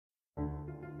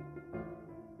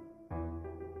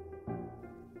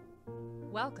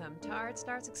Welcome to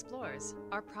ArtStarts Explores,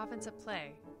 our province of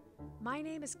play. My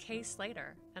name is Kay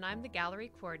Slater, and I'm the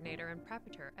gallery coordinator and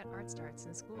preparator at ArtStarts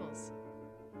in schools.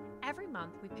 Every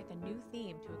month, we pick a new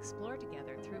theme to explore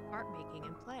together through art making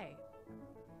and play.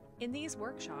 In these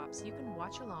workshops, you can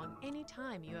watch along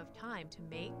anytime you have time to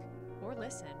make, or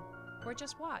listen, or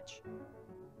just watch.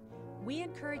 We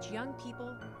encourage young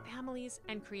people, families,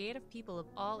 and creative people of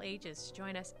all ages to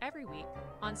join us every week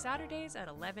on Saturdays at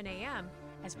 11 a.m.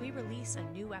 as we release a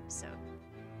new episode.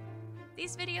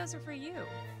 These videos are for you,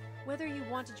 whether you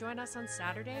want to join us on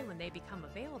Saturday when they become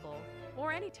available,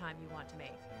 or anytime you want to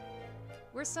make.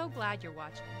 We're so glad you're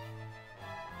watching.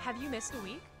 Have you missed a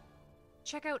week?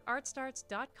 Check out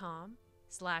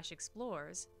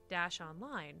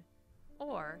artstarts.com/explores-online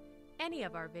or any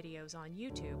of our videos on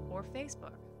YouTube or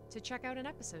Facebook to check out an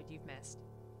episode you've missed.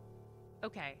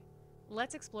 Okay,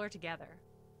 let's explore together.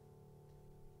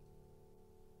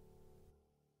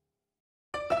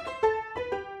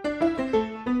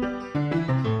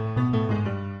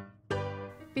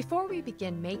 Before we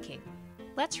begin making,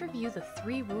 let's review the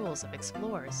 3 rules of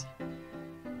Explores.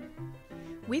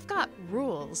 We've got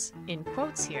rules in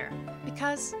quotes here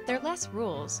because they're less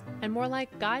rules and more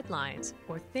like guidelines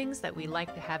or things that we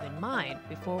like to have in mind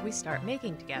before we start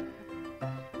making together.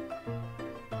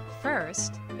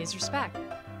 First is respect.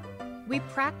 We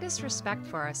practice respect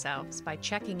for ourselves by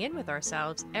checking in with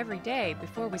ourselves every day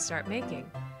before we start making.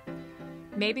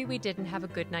 Maybe we didn't have a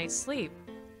good night's sleep,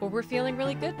 or we're feeling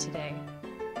really good today.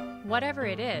 Whatever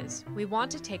it is, we want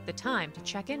to take the time to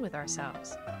check in with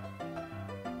ourselves.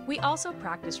 We also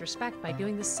practice respect by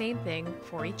doing the same thing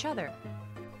for each other.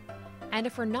 And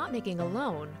if we're not making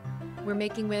alone, we're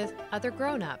making with other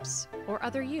grown-ups, or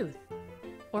other youth,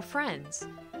 or friends,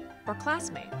 or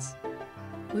classmates.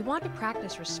 We want to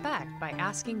practice respect by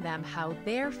asking them how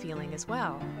they're feeling as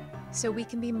well, so we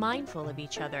can be mindful of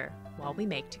each other while we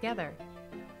make together.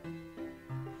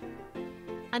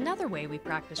 Another way we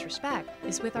practice respect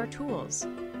is with our tools.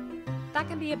 That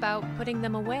can be about putting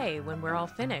them away when we're all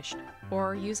finished,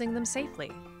 or using them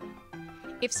safely.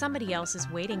 If somebody else is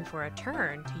waiting for a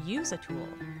turn to use a tool,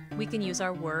 we can use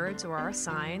our words or our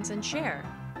signs and share.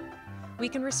 We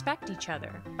can respect each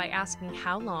other by asking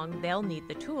how long they'll need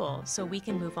the tool so we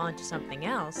can move on to something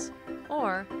else,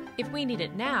 or if we need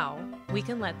it now, we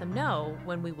can let them know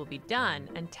when we will be done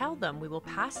and tell them we will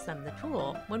pass them the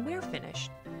tool when we're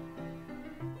finished.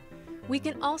 We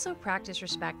can also practice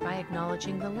respect by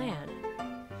acknowledging the land.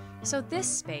 So this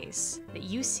space that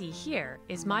you see here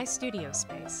is my studio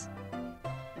space.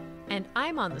 And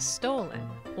I'm on the stolen,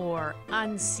 or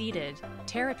unceded,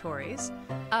 territories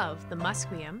of the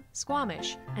Musqueam,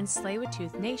 Squamish, and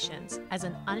Tsleil-Waututh nations as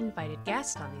an uninvited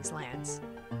guest on these lands.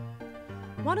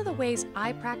 One of the ways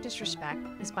I practice respect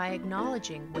is by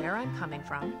acknowledging where I'm coming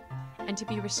from and to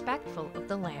be respectful of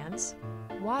the lands,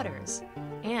 waters,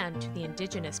 and to the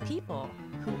indigenous people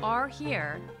who are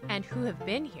here and who have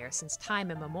been here since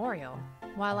time immemorial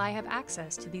while I have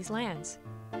access to these lands.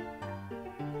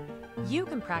 You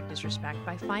can practice respect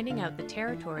by finding out the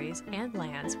territories and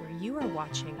lands where you are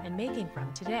watching and making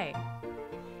from today,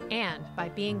 and by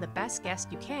being the best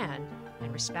guest you can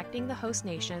and respecting the host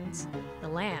nations, the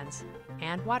lands,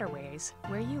 and waterways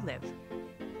where you live.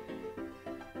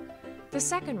 The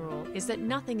second rule is that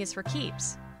nothing is for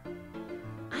keeps.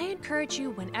 I encourage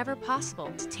you whenever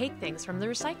possible to take things from the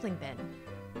recycling bin.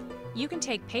 You can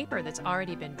take paper that's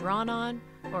already been drawn on,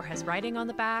 or has writing on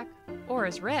the back, or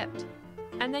is ripped,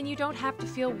 and then you don't have to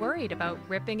feel worried about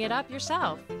ripping it up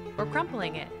yourself, or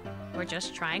crumpling it, or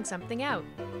just trying something out.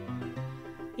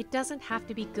 It doesn't have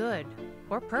to be good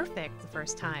or perfect the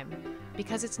first time,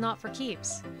 because it's not for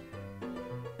keeps.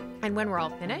 And when we're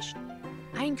all finished,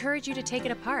 I encourage you to take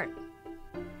it apart.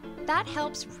 That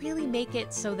helps really make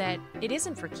it so that it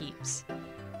isn't for keeps.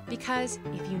 Because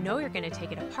if you know you're going to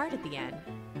take it apart at the end,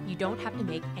 you don't have to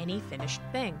make any finished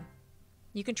thing.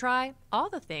 You can try all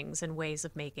the things and ways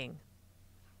of making.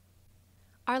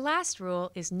 Our last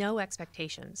rule is no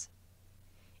expectations.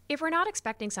 If we're not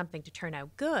expecting something to turn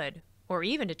out good, or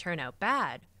even to turn out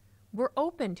bad, we're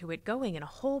open to it going in a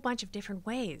whole bunch of different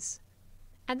ways.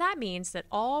 And that means that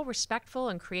all respectful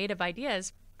and creative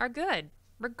ideas are good,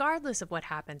 regardless of what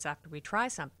happens after we try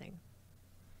something.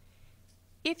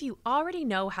 If you already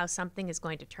know how something is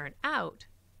going to turn out,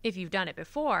 if you've done it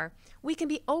before, we can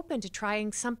be open to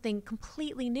trying something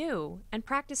completely new and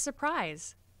practice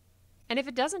surprise. And if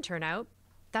it doesn't turn out,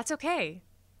 that's okay.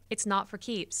 It's not for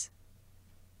keeps.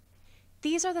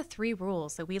 These are the 3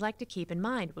 rules that we like to keep in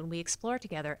mind when we explore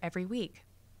together every week.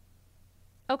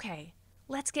 Okay,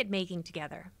 let's get making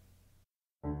together.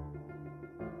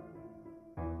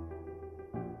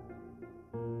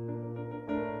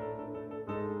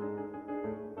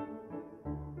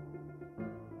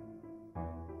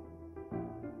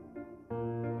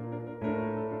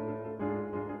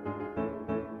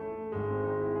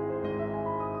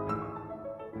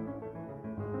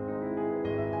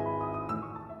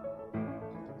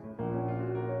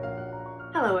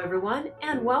 Hello everyone,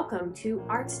 and welcome to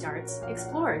ArtStarts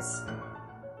Explores.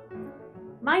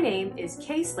 My name is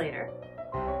Kay Slater,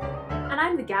 and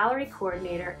I'm the Gallery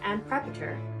Coordinator and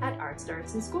Preparator at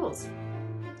ArtStarts in Schools.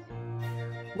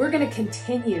 We're going to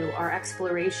continue our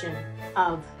exploration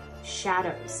of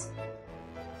shadows.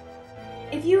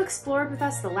 If you explored with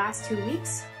us the last 2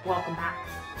 weeks, welcome back.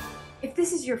 If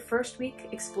this is your first week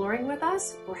exploring with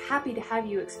us, we're happy to have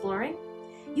you exploring.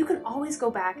 You can always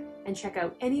go back and check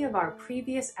out any of our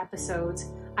previous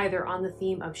episodes, either on the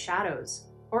theme of shadows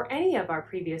or any of our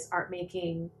previous art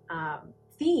making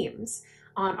themes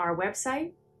on our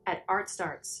website at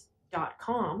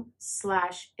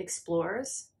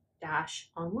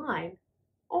artstarts.com/explores-online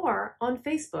or on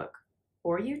Facebook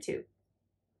or YouTube.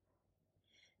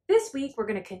 This week, we're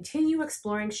going to continue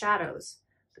exploring shadows,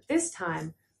 but this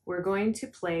time we're going to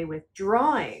play with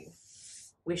drawing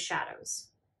with shadows.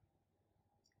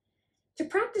 To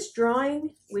practice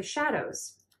drawing with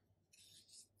shadows,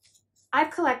 I've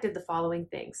collected the following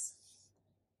things.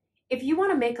 If you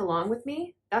want to make along with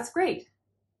me, that's great.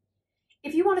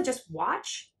 If you want to just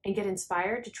watch and get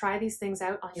inspired to try these things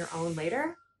out on your own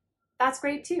later, that's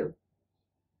great too.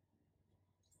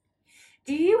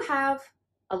 Do you have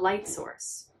a light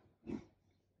source?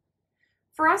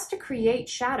 For us to create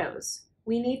shadows,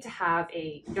 we need to have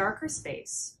a darker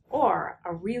space or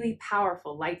a really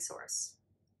powerful light source.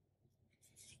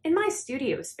 In my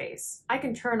studio space, I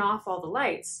can turn off all the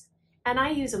lights, and I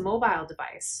use a mobile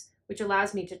device, which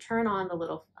allows me to turn on the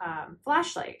little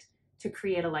flashlight to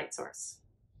create a light source.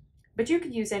 But you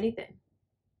could use anything.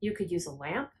 You could use a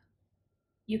lamp.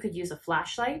 You could use a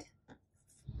flashlight.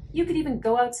 You could even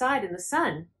go outside in the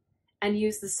sun and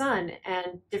use the sun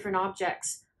and different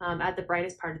objects at the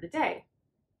brightest part of the day.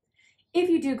 If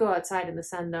you do go outside in the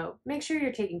sun, though, make sure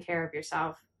you're taking care of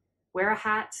yourself. Wear a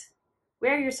hat,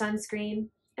 wear your sunscreen,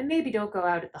 and maybe don't go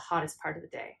out at the hottest part of the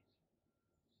day.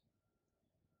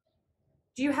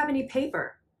 Do you have any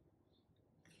paper?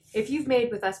 If you've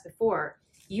made with us before,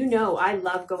 you know I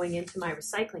love going into my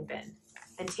recycling bin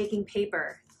and taking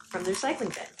paper from the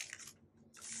recycling bin.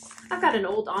 I've got an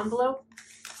old envelope.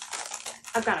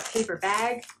 I've got a paper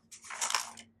bag.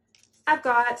 I've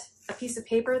got a piece of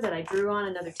paper that I drew on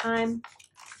another time.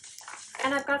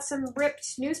 And I've got some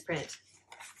ripped newsprint.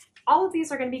 All of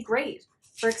these are going to be great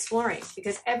for exploring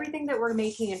because everything that we're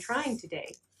making and trying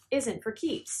today isn't for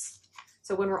keeps.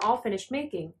 So when we're all finished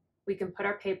making, we can put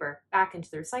our paper back into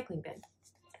the recycling bin.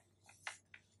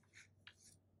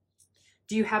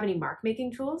 Do you have any mark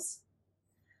making tools?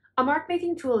 A mark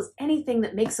making tool is anything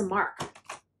that makes a mark.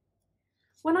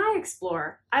 When I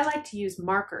explore, I like to use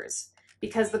markers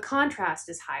because the contrast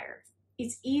is higher.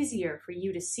 It's easier for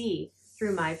you to see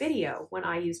through my video when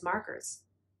I use markers,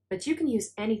 but you can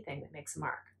use anything that makes a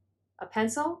mark. A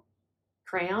pencil,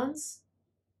 crayons,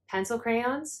 pencil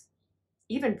crayons,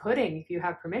 even pudding if you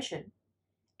have permission.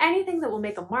 Anything that will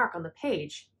make a mark on the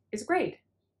page is great.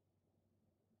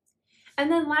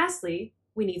 And then lastly,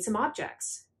 we need some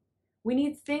objects. We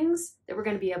need things that we're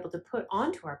going to be able to put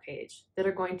onto our page that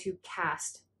are going to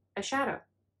cast a shadow.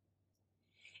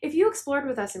 If you explored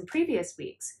with us in previous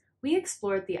weeks, we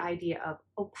explored the idea of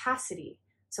opacity,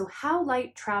 so how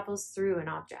light travels through an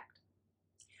object.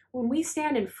 When we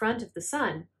stand in front of the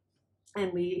sun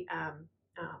and we,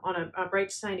 on a bright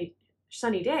sunny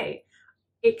day,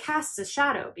 it casts a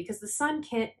shadow because the sun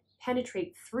can't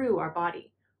penetrate through our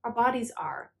body. Our bodies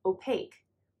are opaque.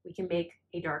 We can make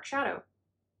a dark shadow.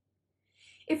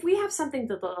 If we have something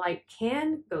that the light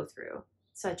can go through,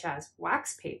 such as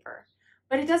wax paper,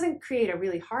 but it doesn't create a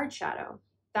really hard shadow,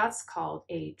 that's called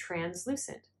a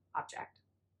translucent object.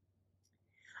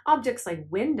 Objects like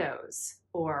windows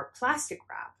or plastic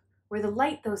wrap, where the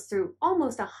light goes through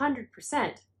almost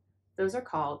 100%, those are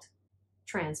called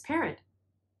transparent.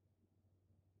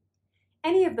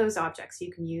 Any of those objects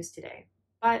you can use today,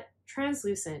 but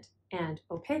translucent and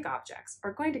opaque objects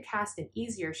are going to cast an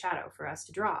easier shadow for us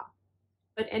to draw.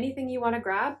 But anything you want to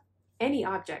grab, any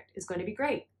object is going to be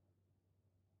great.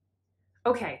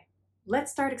 Okay,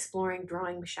 let's start exploring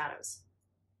drawing with shadows.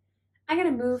 I'm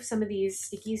going to move some of these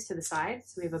stickies to the side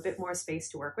so we have a bit more space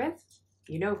to work with.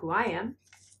 You know who I am.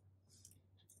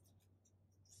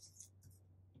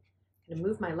 I'm going to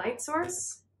move my light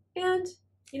source, and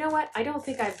you know what? I don't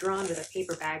think I've drawn with a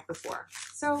paper bag before,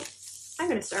 so I'm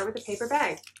going to start with a paper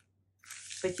bag.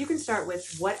 But you can start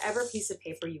with whatever piece of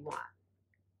paper you want.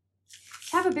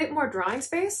 To have a bit more drawing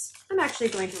space, I'm actually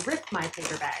going to rip my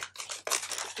paper bag.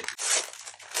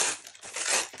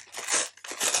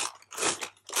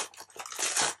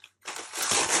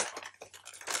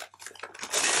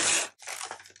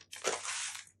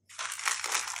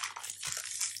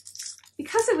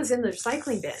 because it was in the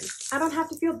recycling bin, I don't have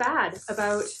to feel bad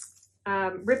about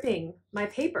ripping my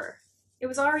paper. It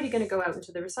was already going to go out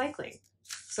into the recycling,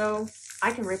 so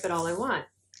I can rip it all I want.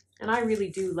 And I really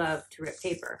do love to rip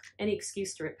paper. Any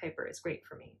excuse to rip paper is great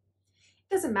for me.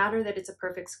 It doesn't matter that it's a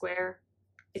perfect square.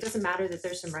 It doesn't matter that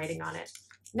there's some writing on it.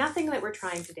 Nothing that we're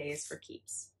trying today is for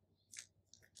keeps.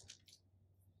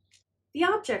 The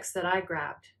objects that I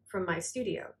grabbed from my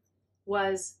studio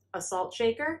was a salt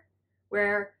shaker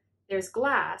where there's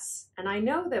glass, and I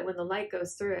know that when the light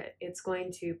goes through it, it's going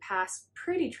to pass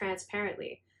pretty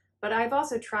transparently. But I've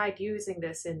also tried using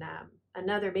this in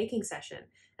another making session,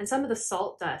 and some of the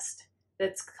salt dust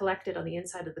that's collected on the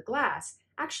inside of the glass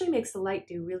actually makes the light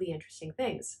do really interesting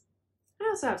things. I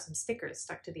also have some stickers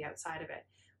stuck to the outside of it,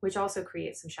 which also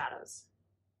creates some shadows.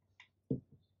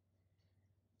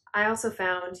 I also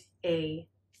found a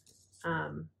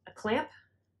clamp,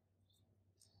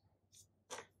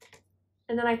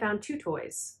 and then I found two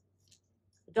toys,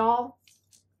 a doll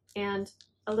and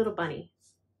a little bunny.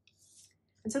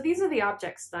 And so these are the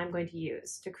objects that I'm going to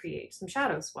use to create some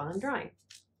shadows while I'm drawing.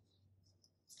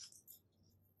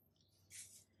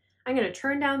 I'm going to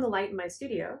turn down the light in my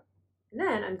studio, and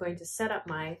then I'm going to set up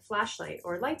my flashlight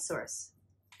or light source.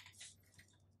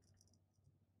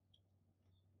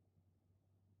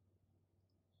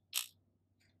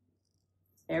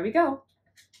 There we go.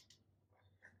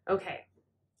 Okay,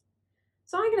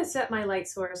 so I'm going to set my light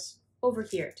source over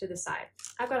here to the side.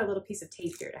 I've got a little piece of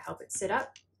tape here to help it sit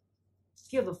up.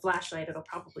 If you have a flashlight, it'll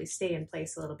probably stay in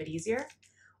place a little bit easier.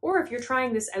 Or if you're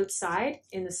trying this outside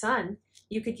in the sun,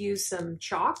 you could use some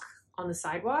chalk on the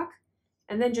sidewalk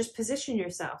and then just position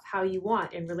yourself how you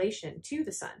want in relation to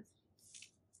the sun.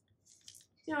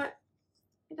 You know what?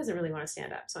 It doesn't really want to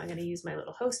stand up, so I'm going to use my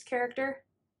little host character.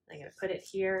 I'm going to put it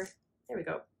here. There we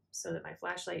go, so that my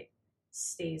flashlight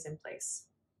stays in place.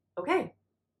 Okay.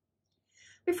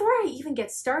 Before I even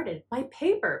get started, my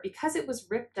paper, because it was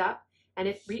ripped up and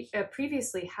it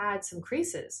previously had some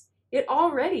creases, it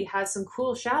already has some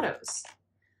cool shadows.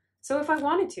 So if I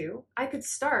wanted to, I could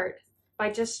start by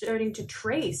just starting to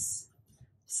trace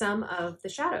some of the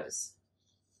shadows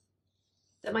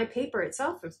that my paper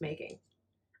itself was making.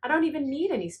 I don't even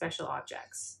need any special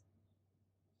objects.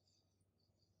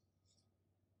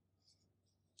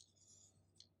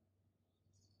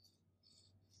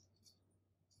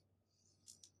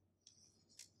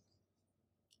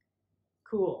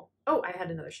 Cool. Oh, I had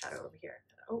another shadow over here.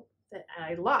 Oh, that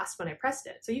I lost when I pressed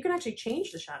it. So you can actually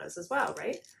change the shadows as well,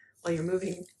 right? While you're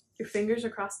moving your fingers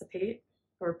across the page.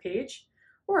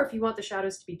 Or if you want the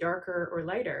shadows to be darker or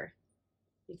lighter,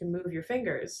 you can move your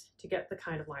fingers to get the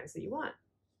kind of lines that you want.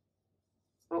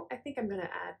 Oh, I think I'm going to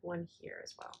add one here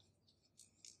as well.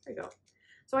 There you go.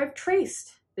 So I've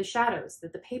traced the shadows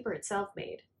that the paper itself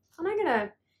made. And I'm going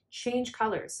to change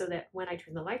colors so that when I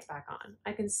turn the lights back on,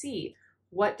 I can see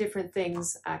what different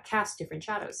things cast different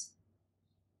shadows.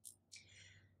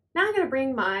 Now I'm going to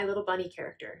bring my little bunny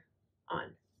character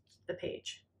on the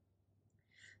page.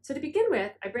 So to begin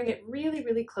with, I bring it really,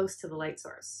 really close to the light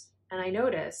source, and I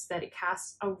notice that it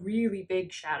casts a really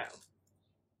big shadow.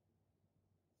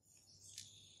 I'm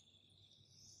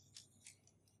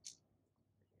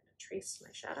going to trace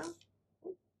my shadow.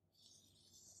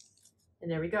 And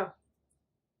there we go.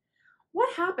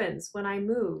 What happens when I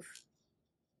move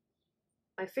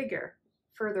my figure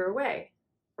further away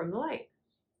from the light?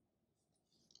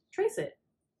 Trace it.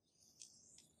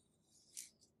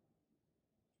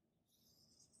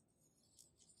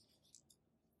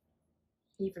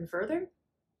 Even further.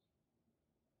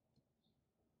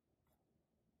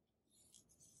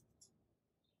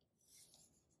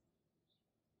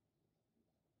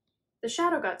 The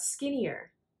shadow got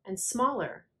skinnier and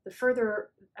smaller the further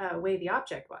away the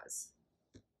object was.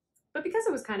 But because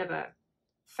it was kind of a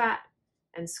fat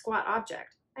and squat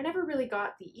object, I never really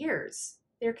got the ears.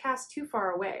 They're cast too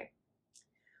far away.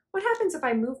 What happens if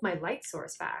I move my light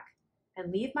source back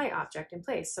and leave my object in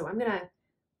place? So I'm going to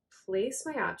place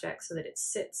my object so that it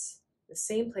sits the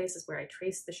same place as where I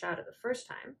traced the shadow the first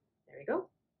time. There we go.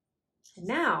 And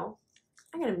now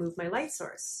I'm going to move my light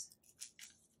source.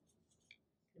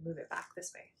 Move it back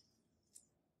this way.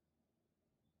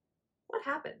 What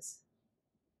happens?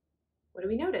 What do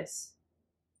we notice?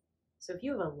 So if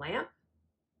you have a lamp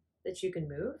that you can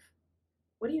move,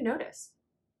 what do you notice?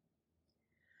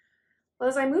 Well,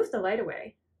 as I move the light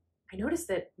away, I noticed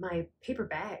that my paper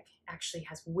bag actually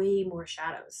has way more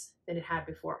shadows than it had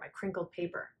before, my crinkled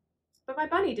paper. But my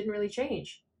bunny didn't really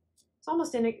change. It's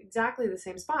almost in exactly the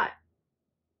same spot.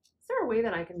 Is there a way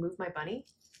that I can move my bunny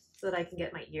so that I can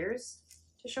get my ears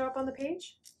to show up on the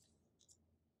page?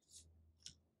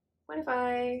 What if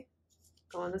I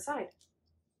go on the side?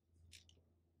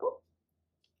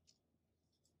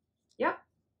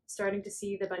 Starting to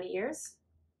see the bunny ears?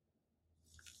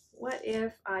 What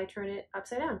if I turn it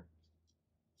upside down?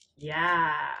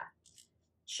 Yeah,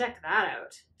 check that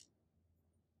out.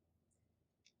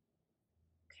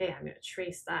 Okay, I'm going to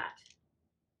trace that.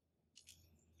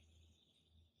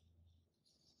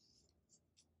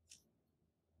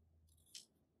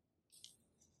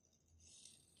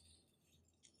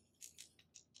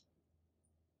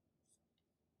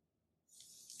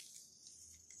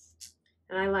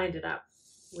 And I lined it up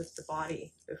with the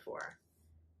body before.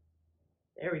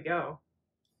 There we go.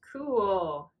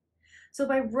 Cool. So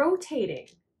by rotating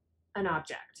an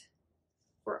object,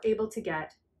 we're able to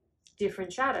get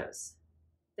different shadows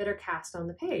that are cast on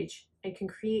the page and can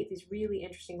create these really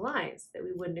interesting lines that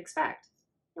we wouldn't expect.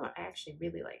 You know what? I actually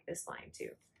really like this line too.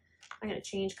 I'm going to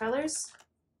change colors.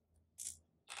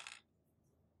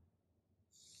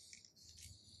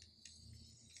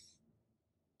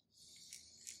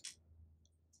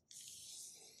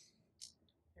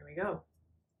 There we go.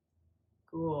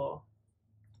 Cool.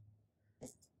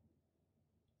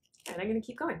 And I'm going to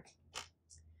keep going.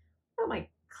 Oh, my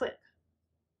clip.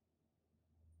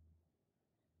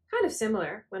 Kind of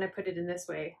similar when I put it in this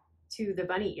way to the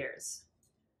bunny ears.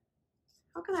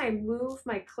 How can I move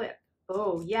my clip?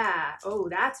 Oh, yeah. Oh,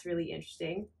 that's really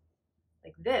interesting.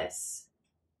 Like this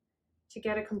to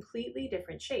get a completely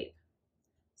different shape.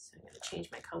 So I'm going to change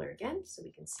my color again so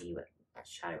we can see what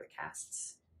shadow it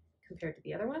casts compared to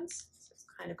the other ones. So it's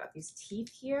kind of got these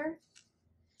teeth here.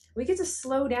 We get to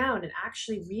slow down and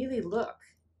actually really look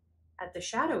at the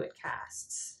shadow it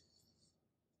casts.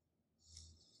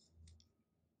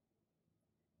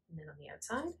 And then on the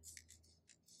outside,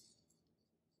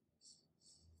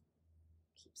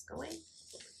 keeps going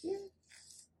over here.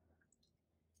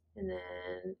 And then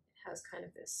it has kind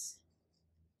of this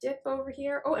dip over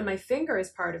here. Oh, and my finger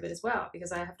is part of it as well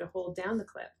because I have to hold down the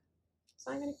clip.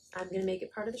 So I'm gonna make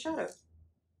it part of the shadow.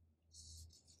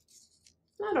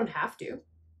 I don't have to.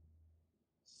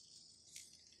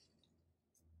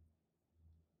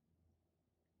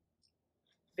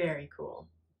 Very cool.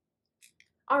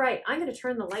 All right, I'm gonna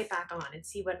turn the light back on and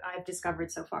see what I've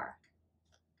discovered so far.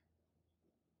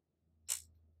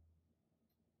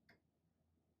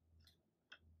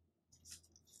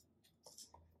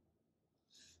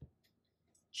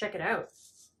 Check it out.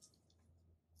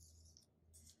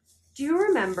 Do you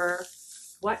remember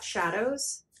what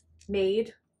shadows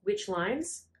made which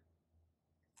lines?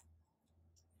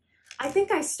 I think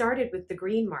I started with the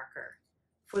green marker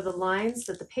for the lines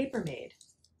that the paper made.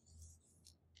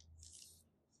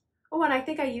 Oh, and I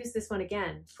think I used this one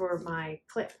again for my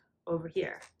clip over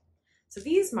here. So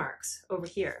these marks over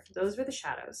here, those were the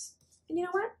shadows. And you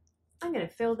know what? I'm going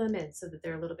to fill them in so that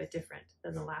they're a little bit different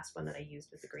than the last one that I used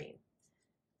with the green.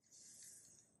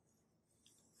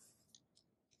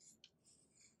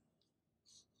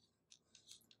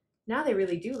 Now they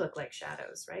really do look like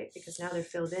shadows, right? Because now they're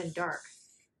filled in dark.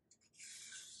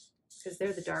 Because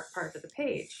they're the dark part of the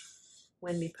page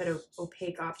when we put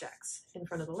opaque objects in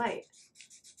front of the light.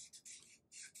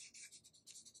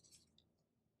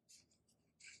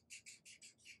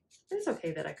 It's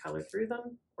okay that I color through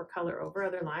them or color over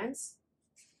other lines.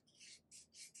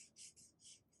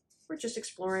 We're just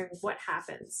exploring what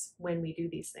happens when we do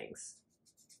these things.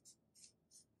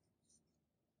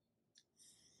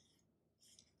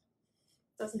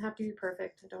 Doesn't have to be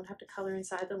perfect. I don't have to color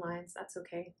inside the lines. That's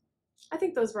okay. I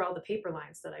think those were all the paper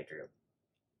lines that I drew.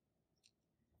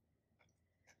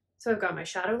 So I've got my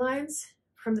shadow lines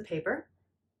from the paper.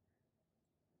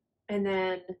 And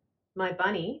then my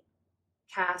bunny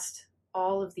cast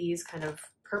all of these kind of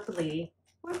purpley,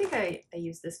 well, I think I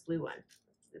used this blue one,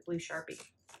 the blue Sharpie.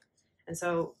 And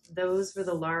so those were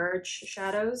the large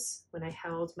shadows when I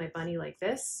held my bunny like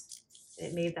this.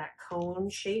 It made that cone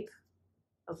shape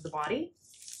of the body.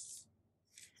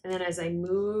 And then as I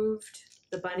moved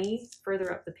the bunny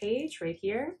further up the page right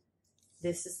here,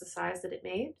 this is the size that it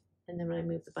made. And then when I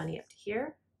moved the bunny up to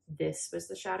here, this was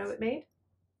the shadow it made.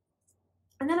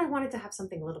 And then I wanted to have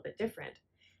something a little bit different.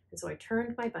 And so I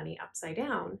turned my bunny upside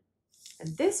down,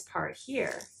 and this part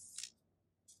here,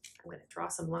 I'm going to draw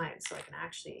some lines so I can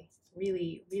actually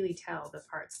really, really tell the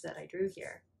parts that I drew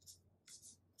here.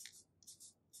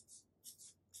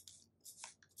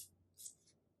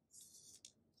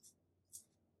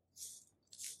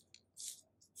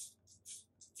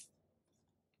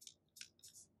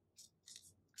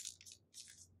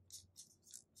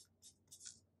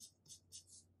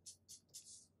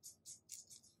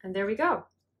 And there we go.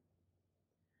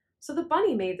 So the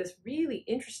bunny made this really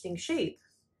interesting shape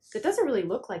that doesn't really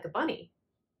look like a bunny,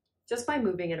 just by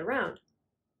moving it around.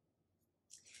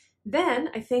 Then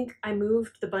I think I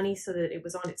moved the bunny so that it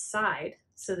was on its side,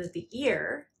 so that the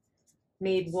ear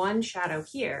made one shadow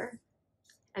here,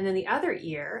 and then the other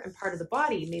ear and part of the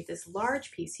body made this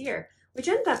large piece here, which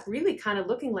ended up really kind of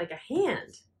looking like a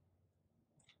hand.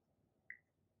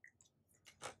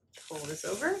 Pull this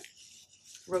over,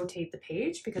 rotate the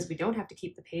page because we don't have to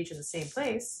keep the page in the same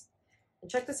place. And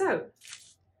check this out.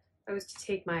 If I was to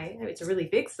take my, it's a really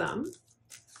big thumb,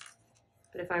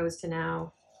 but if I was to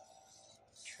now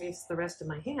trace the rest of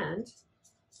my hand,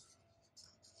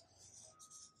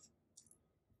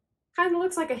 kind of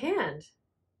looks like a hand,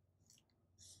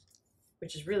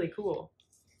 which is really cool.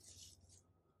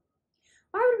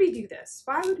 Why would we do this?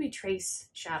 Why would we trace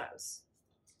shadows?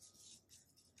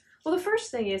 Well, the first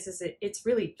thing is that it's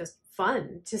really just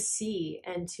fun to see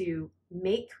and to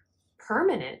make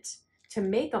permanent, to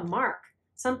make a mark,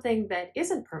 something that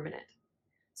isn't permanent.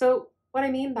 So what I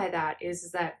mean by that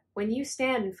is that when you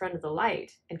stand in front of the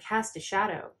light and cast a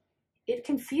shadow, it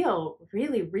can feel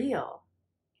really real.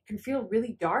 It can feel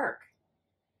really dark.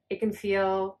 It can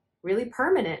feel really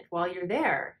permanent while you're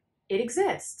there. It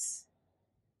exists.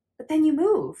 But then you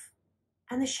move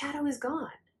and the shadow is gone.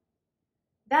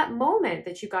 That moment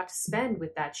that you got to spend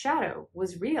with that shadow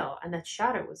was real, and that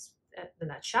shadow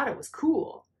was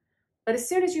cool. But as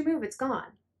soon as you move, it's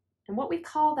gone. And what we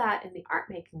call that in the art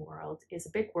making world is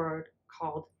a big word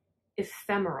called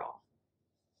ephemeral.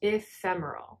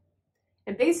 Ephemeral.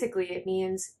 And basically it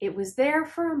means it was there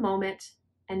for a moment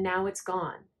and now it's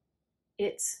gone.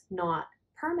 It's not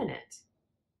permanent.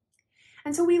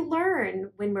 And so we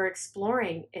learn when we're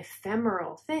exploring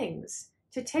ephemeral things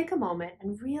to take a moment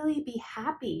and really be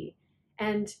happy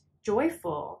and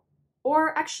joyful,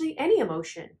 or actually any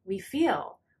emotion we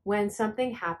feel when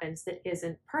something happens that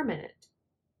isn't permanent.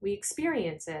 We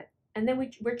experience it and then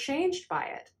we're changed by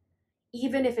it,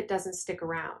 even if it doesn't stick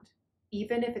around,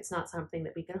 even if it's not something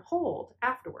that we can hold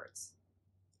afterwards.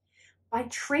 By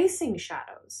tracing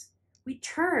shadows, we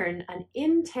turn an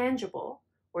intangible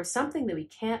or something that we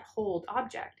can't hold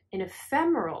object, an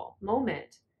ephemeral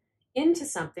moment, into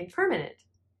something permanent,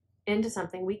 into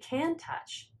something we can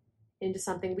touch, into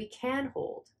something we can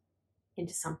hold,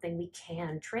 into something we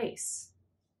can trace.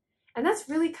 And that's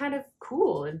really kind of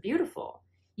cool and beautiful.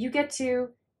 You get to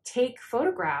take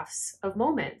photographs of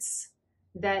moments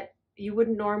that you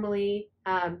wouldn't normally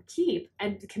keep,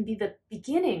 and can be the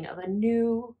beginning of a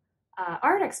new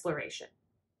art exploration.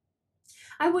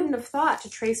 I wouldn't have thought to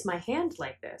trace my hand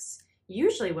like this.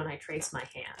 Usually when I trace my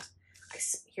hand,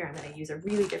 here I'm going to use a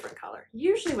really different color.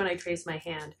 Usually when I trace my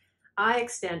hand, I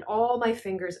extend all my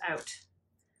fingers out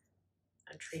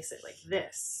and trace it like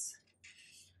this.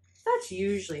 That's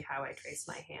usually how I trace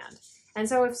my hand. And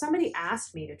so if somebody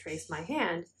asked me to trace my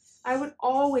hand, I would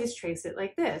always trace it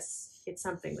like this. It's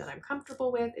something that I'm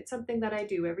comfortable with. It's something that I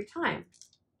do every time.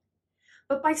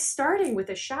 But by starting with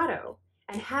a shadow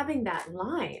and having that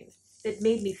line that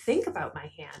made me think about my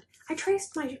hand, I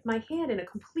traced my hand in a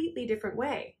completely different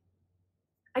way.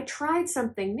 I tried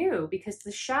something new because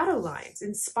the shadow lines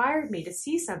inspired me to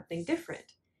see something different,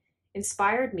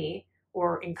 inspired me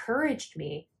or encouraged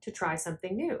me to try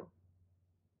something new.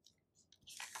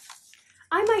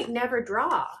 I might never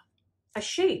draw a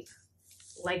shape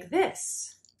like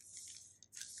this,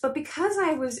 but because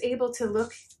I was able to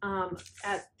look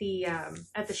at the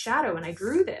shadow and I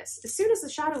drew this, as soon as the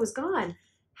shadow was gone,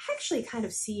 I actually kind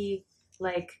of see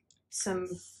like some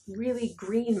really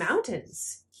green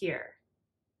mountains here,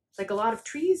 like a lot of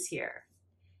trees here.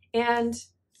 And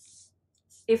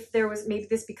if there was, maybe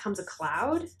this becomes a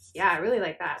cloud. Yeah, I really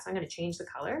like that. So I'm going to change the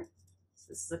color. So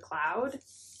this is a cloud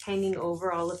hanging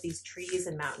over all of these trees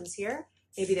and mountains here.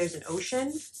 Maybe there's an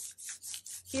ocean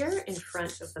here in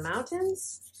front of the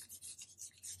mountains.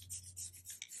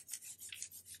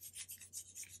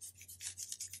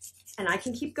 And I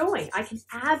can keep going. I can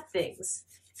add things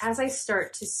as I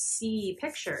start to see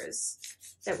pictures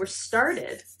that were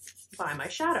started by my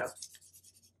shadow.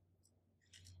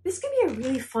 This can be a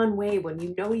really fun way when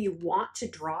you know you want to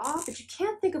draw, but you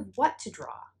can't think of what to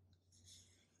draw.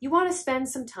 You want to spend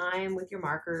some time with your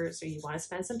markers, or you want to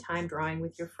spend some time drawing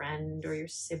with your friend or your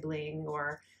sibling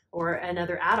or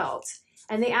another adult,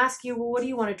 and they ask you, well, what do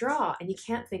you want to draw? And you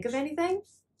can't think of anything.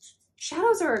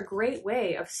 Shadows are a great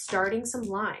way of starting some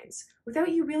lines without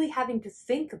you really having to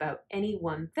think about any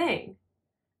one thing.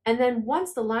 And then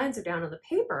once the lines are down on the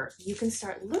paper, you can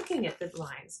start looking at the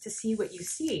lines to see what you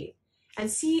see and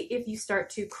see if you start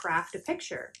to craft a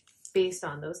picture based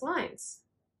on those lines.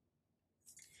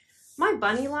 My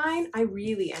bunny line, I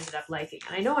really ended up liking.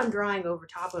 And I know I'm drawing over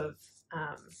top of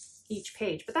each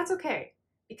page, but that's okay,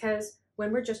 because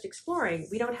when we're just exploring,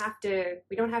 we don't have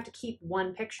to keep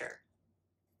one picture.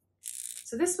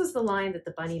 So this was the line that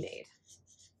the bunny made.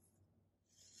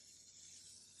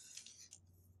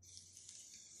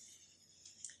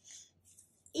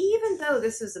 even though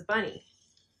this is a bunny,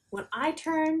 when I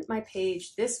turn my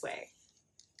page this way,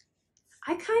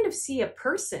 I kind of see a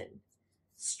person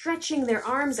stretching their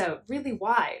arms out really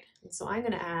wide. And so I'm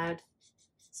going to add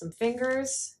some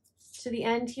fingers to the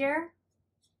end here.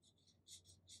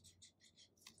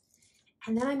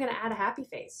 And then I'm going to add a happy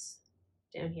face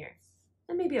down here.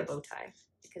 And maybe a bow tie,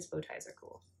 because bow ties are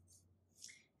cool.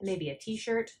 And maybe a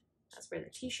t-shirt. That's where the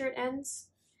t-shirt ends.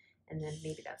 And then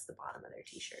maybe that's the bottom of their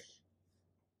t-shirt.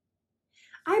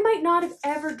 I might not have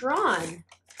ever drawn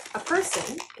a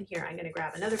person. And here, I'm going to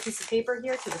grab another piece of paper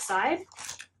here to the side.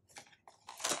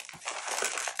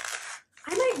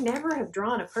 I might never have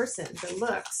drawn a person that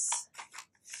looks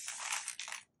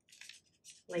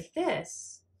like this.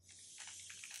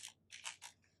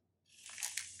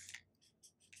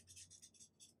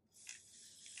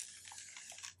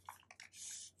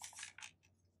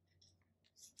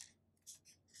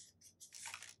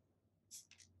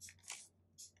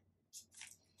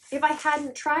 If I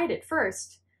hadn't tried it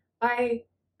first by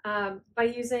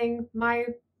using my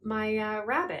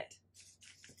rabbit.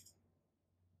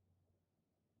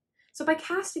 So by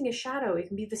casting a shadow, it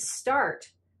can be the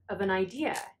start of an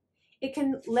idea. It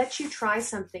can let you try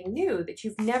something new that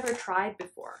you've never tried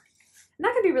before. And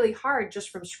that can be really hard just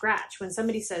from scratch. When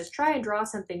somebody says, try and draw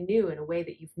something new in a way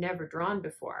that you've never drawn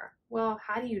before. Well,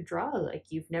 how do you draw like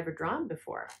you've never drawn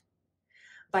before?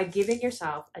 By giving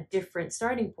yourself a different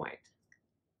starting point.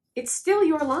 It's still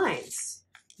your lines.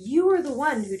 You are the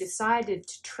one who decided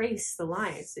to trace the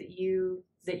lines that you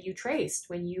traced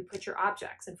when you put your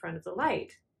objects in front of the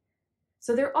light.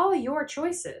 So they're all your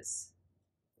choices.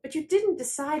 But you didn't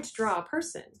decide to draw a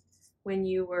person when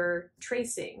you were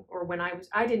tracing, or when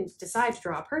I didn't decide to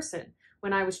draw a person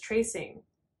when I was tracing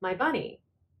my bunny.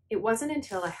 It wasn't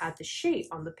until I had the shape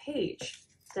on the page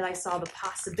that I saw the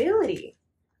possibility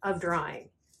of drawing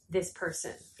this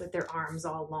person with their arms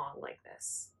all long like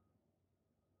this.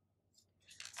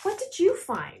 What did you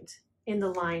find in the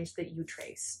lines that you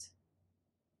traced?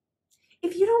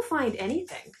 If you don't find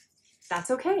anything,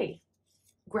 that's okay.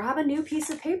 Grab a new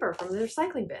piece of paper from the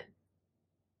recycling bin.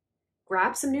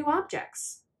 Grab some new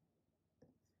objects.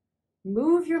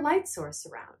 Move your light source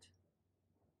around.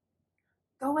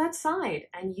 Go outside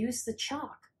and use the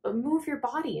chalk, but move your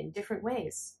body in different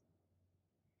ways.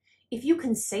 If you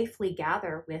can safely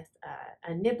gather with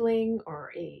a nibbling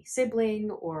or a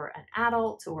sibling or an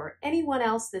adult or anyone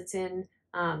else that's in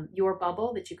your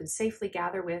bubble that you can safely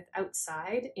gather with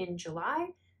outside in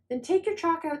July, then take your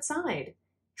chalk outside.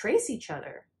 Trace each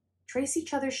other. Trace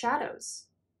each other's shadows.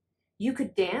 You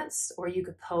could dance or you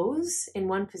could pose in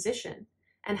one position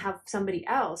and have somebody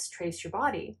else trace your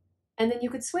body, and then you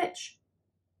could switch.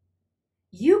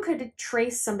 You could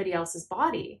trace somebody else's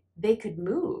body. They could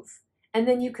move. And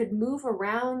then you could move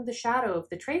around the shadow of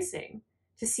the tracing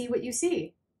to see what you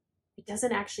see. It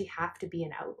doesn't actually have to be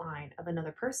an outline of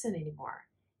another person anymore.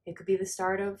 It could be the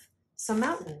start of some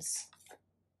mountains.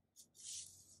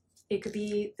 It could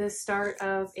be the start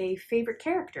of a favorite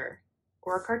character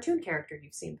or a cartoon character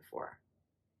you've seen before.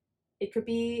 It could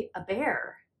be a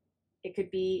bear. It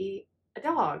could be a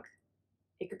dog.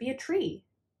 It could be a tree.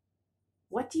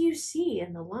 What do you see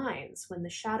in the lines when the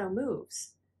shadow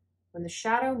moves? When the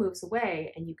shadow moves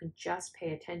away and you can just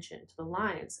pay attention to the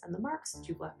lines and the marks that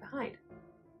you've left behind.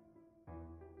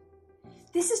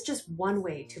 This is just one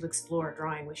way to explore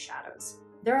drawing with shadows.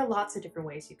 There are lots of different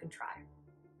ways you can try.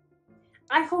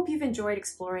 I hope you've enjoyed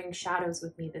exploring shadows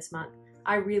with me this month.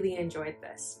 I really enjoyed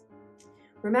this.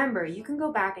 Remember, you can go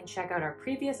back and check out our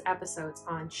previous episodes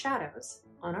on shadows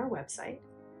on our website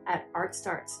at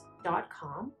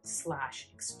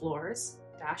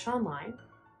artstarts.com/explores-online,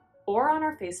 or on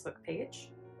our Facebook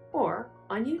page, or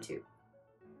on YouTube.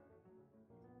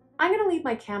 I'm going to leave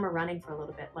my camera running for a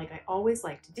little bit like I always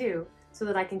like to do, so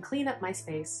that I can clean up my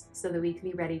space so that we can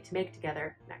be ready to make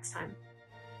together next time.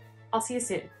 I'll see you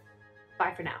soon.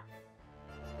 Bye for now.